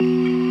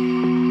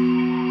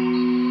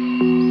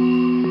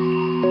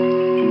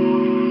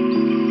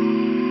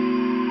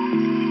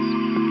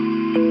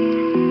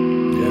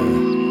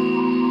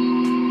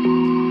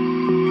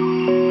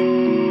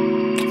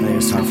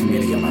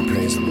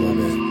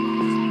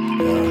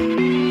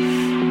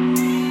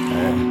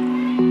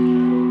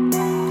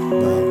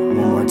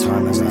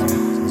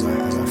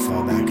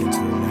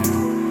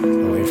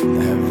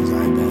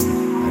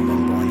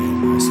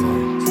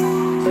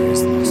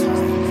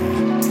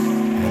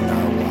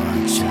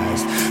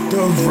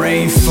The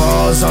rain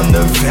falls on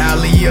the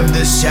valley of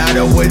the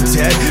shadow of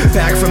death.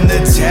 Back from the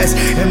test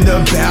and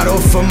the battle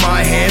for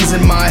my hands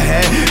and my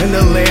head. In the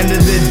land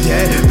of the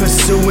dead,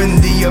 pursuing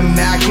the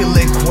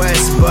immaculate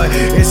quest. But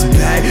it's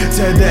back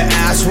to the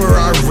ash where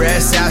I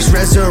rest. Ash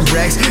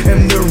resurrects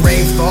and the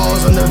rain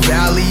falls on the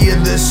valley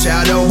of the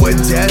shadow of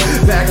death.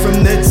 Back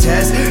from the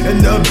test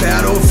and the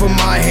battle for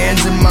my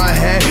hands and my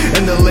head.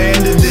 In the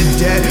land of the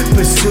dead,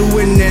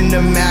 pursuing an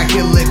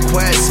immaculate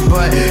quest.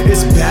 But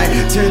it's back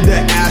to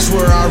the ash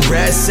where I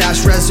rest.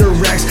 Ash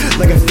resurrects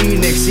like a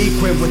phoenix,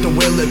 equipped with the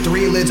will of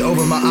three lids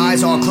over my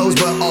eyes, all closed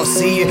but all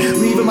seeing.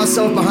 Leaving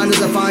myself behind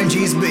as I find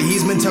Jesus, but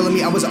he's been telling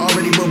me I was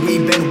already where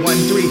we've been.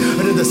 1-3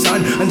 under the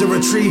sun, under a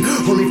tree.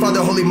 Holy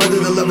Father, Holy Mother,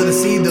 the love of the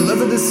seed, the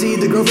love of the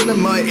seed, the growth in the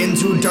mud,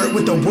 into dirt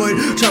with the wood.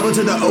 Travel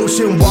to the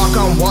ocean, walk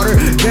on water,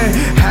 then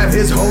have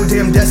his whole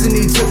damn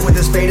destiny took with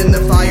his fate in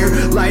the fire.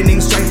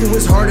 Lightning strike through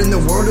his heart in the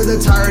world of the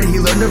tired. He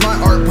learned of my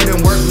art, put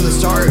in work from the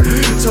start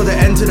till the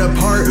end to the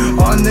part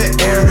on the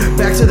air,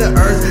 back to the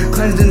earth,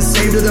 cleansed and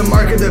saved to the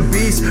mark of the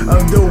beast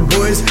of the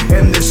woods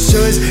and the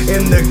shoulds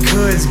and the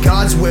coulds.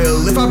 God's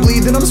will. If I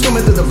bleed, then I'm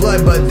swimming through the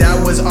blood, but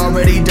that was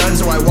already done.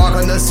 So I walk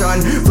on the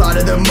sun, fly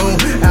to the moon,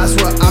 ask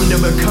what I'm to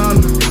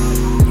become,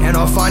 and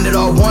I'll find it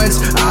all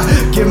once. I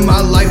give my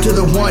life to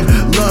the one.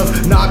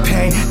 Love, not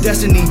pain.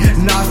 Destiny,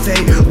 not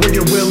fate. Where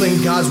your will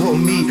and God's will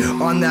meet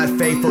on that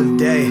fateful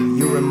day.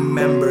 You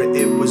remember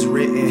it was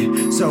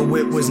written, so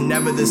it was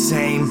never the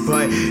same,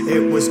 but it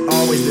was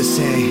always the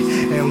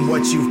same. And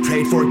what you've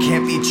prayed for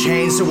can't be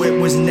changed, so it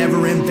was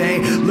never in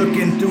vain.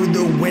 Looking through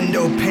the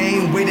window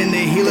pane, waiting to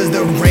heal as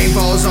the rain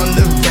falls on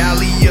the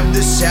valley of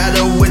the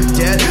shadow of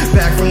death.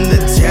 Back from the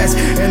test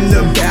and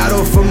the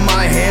battle for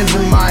my hands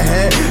and my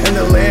head. And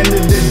the land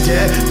of the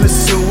dead,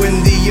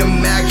 pursuing the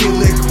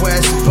immaculate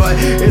quest. But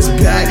it's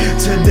back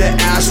to the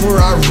ash where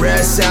I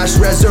rest. Ash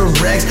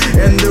resurrects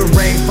and the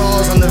rain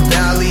falls on the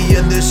valley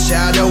of the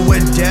shadow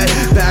of death.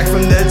 Back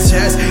from the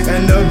test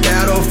and the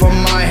battle for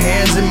my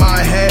hands and my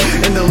head.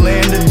 In the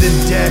land of the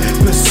dead,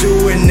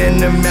 pursuing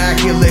an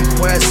immaculate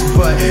quest.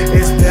 But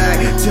it's back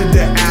to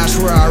the ash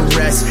where I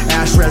rest.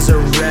 Ash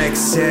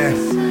resurrects, yeah.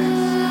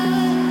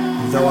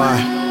 Though I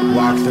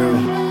walk through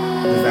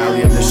the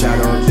valley of the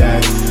shadow of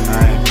death,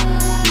 I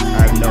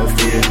have no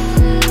fear,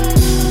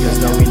 because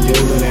though we do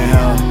live in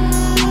hell,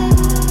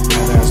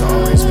 heaven has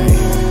always been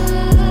here.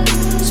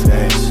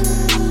 Space,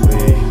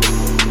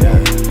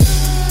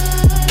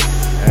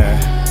 yeah.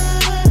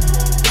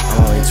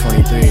 I'm only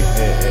 23.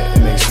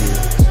 It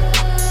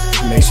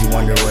makes you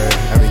wonder where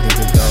everything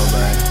could go,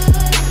 but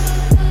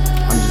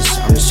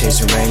I'm just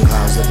chasing rain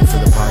clouds, looking for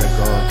the pot of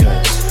gold,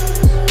 'cause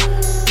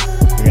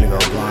you're gonna go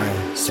blind,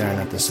 staring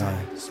at the sun.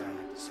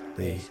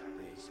 Leave.